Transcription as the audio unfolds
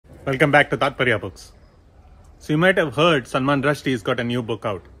Welcome back to Tatparya Books. So you might have heard Salman Rushdie has got a new book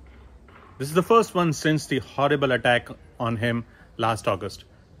out. This is the first one since the horrible attack on him last August.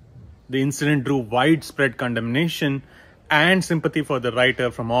 The incident drew widespread condemnation and sympathy for the writer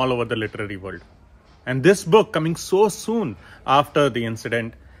from all over the literary world. And this book, coming so soon after the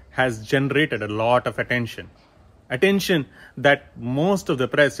incident, has generated a lot of attention. Attention that most of the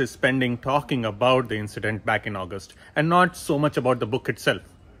press is spending talking about the incident back in August and not so much about the book itself.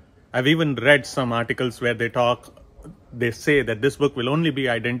 I've even read some articles where they say that this book will only be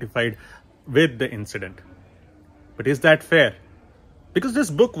identified with the incident. But is that fair? Because this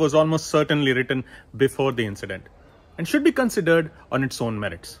book was almost certainly written before the incident and should be considered on its own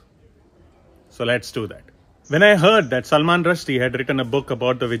merits. So let's do that. When I heard that Salman Rushdie had written a book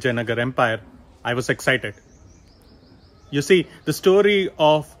about the Vijayanagar Empire, I was excited. You see, the story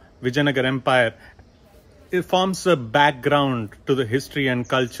of Vijayanagar Empire, it forms a background to the history and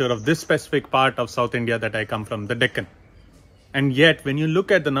culture of this specific part of South India that I come from, the Deccan. And yet, when you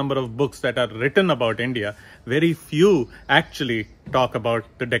look at the number of books that are written about India, very few actually talk about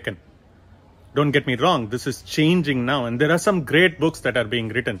the Deccan. Don't get me wrong, this is changing now, and there are some great books that are being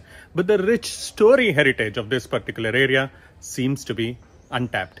written. But the rich story heritage of this particular area seems to be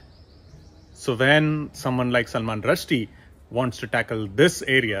untapped. So when someone like Salman Rushdie wants to tackle this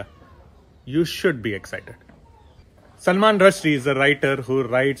area, you should be excited. Salman Rushdie is a writer who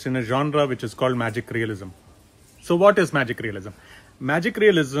writes in a genre which is called magic realism. So what is magic realism? Magic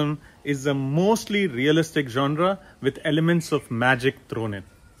realism is a mostly realistic genre with elements of magic thrown in.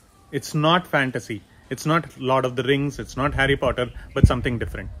 It's not fantasy, it's not Lord of the Rings, it's not Harry Potter, but something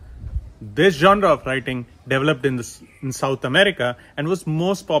different. This genre of writing developed in South America and was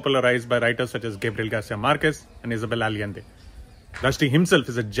most popularized by writers such as Gabriel Garcia Marquez and Isabel Allende. Rushdie himself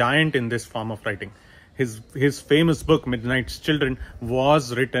is a giant in this form of writing. His famous book, Midnight's Children,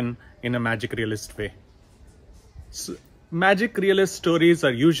 was written in a magic realist way. So, magic realist stories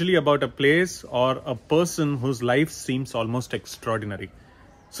are usually about a place or a person whose life seems almost extraordinary.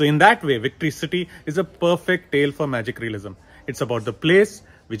 So in that way, Victory City is a perfect tale for magic realism. It's about the place,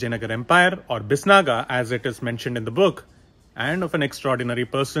 Vijayanagar Empire, or Bisnaga as it is mentioned in the book, and of an extraordinary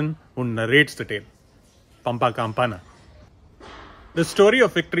person who narrates the tale, Pampa Campana. The story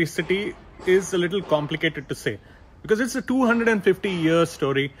of Victory City is a little complicated to say because it's a 250-year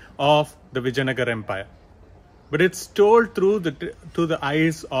story of the Vijayanagar Empire. But it's told through the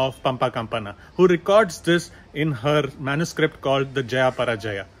eyes of Pampa Campana, who records this in her manuscript called the Jaya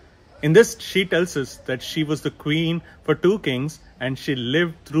Parajaya. In this, she tells us that she was the queen for two kings and she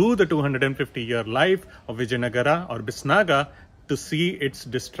lived through the 250-year life of Vijayanagara or Bisnaga to see its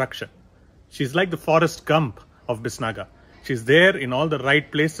destruction. She's like the Forrest Gump of Bisnaga. She's there in all the right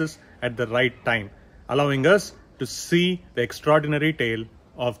places at the right time, allowing us to see the extraordinary tale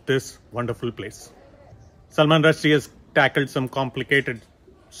of this wonderful place. Salman Rushdie has tackled some complicated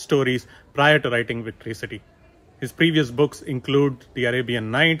stories prior to writing Victory City. His previous books include The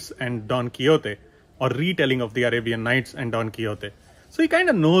Arabian Nights and Don Quixote, or retelling of The Arabian Nights and Don Quixote. So he kind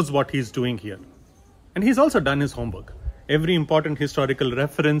of knows what he's doing here. And he's also done his homework. Every important historical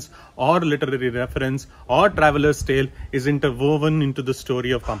reference or literary reference or traveler's tale is interwoven into the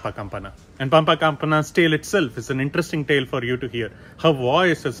story of Pampa Campana. And Pampa Campana's tale itself is an interesting tale for you to hear. Her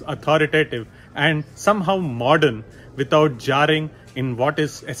voice is authoritative and somehow modern without jarring in what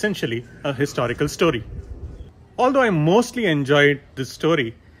is essentially a historical story. Although I mostly enjoyed this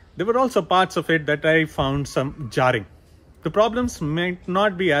story, there were also parts of it that I found some jarring. The problems might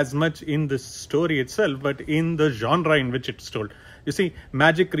not be as much in the story itself, but in the genre in which it's told. You see,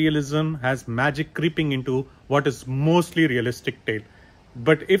 magic realism has magic creeping into what is mostly realistic tale.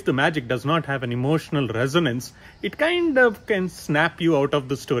 But if the magic does not have an emotional resonance, it kind of can snap you out of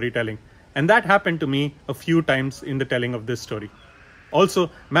the storytelling. And that happened to me a few times in the telling of this story. Also,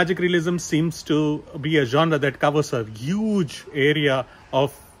 magic realism seems to be a genre that covers a huge area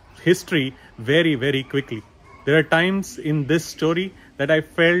of history very, very quickly. There are times in this story that I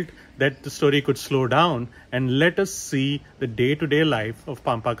felt that the story could slow down and let us see the day-to-day life of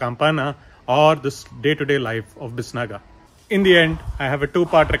Pampa Campana or the day-to-day life of Bisnaga. In the end, I have a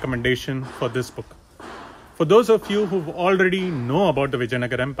two-part recommendation for this book. For those of you who already know about the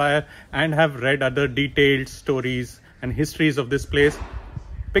Vijayanagar Empire and have read other detailed stories and histories of this place,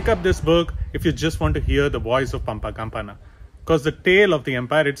 pick up this book if you just want to hear the voice of Pampa Campana. Because the tale of the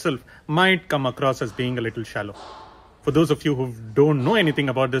empire itself might come across as being a little shallow. For those of you who don't know anything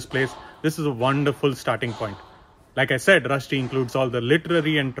about this place, this is a wonderful starting point. Like I said, Rushdie includes all the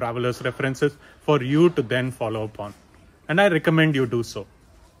literary and travelers references for you to then follow upon. And I recommend you do so,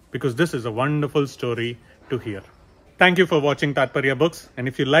 because this is a wonderful story to hear. Thank you for watching Tatparya Books. And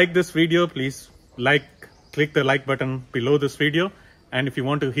if you like this video, please click the like button below this video. And if you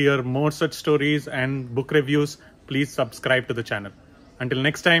want to hear more such stories and book reviews, please subscribe to the channel. Until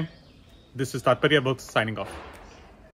next time, this is Tatparya Books signing off.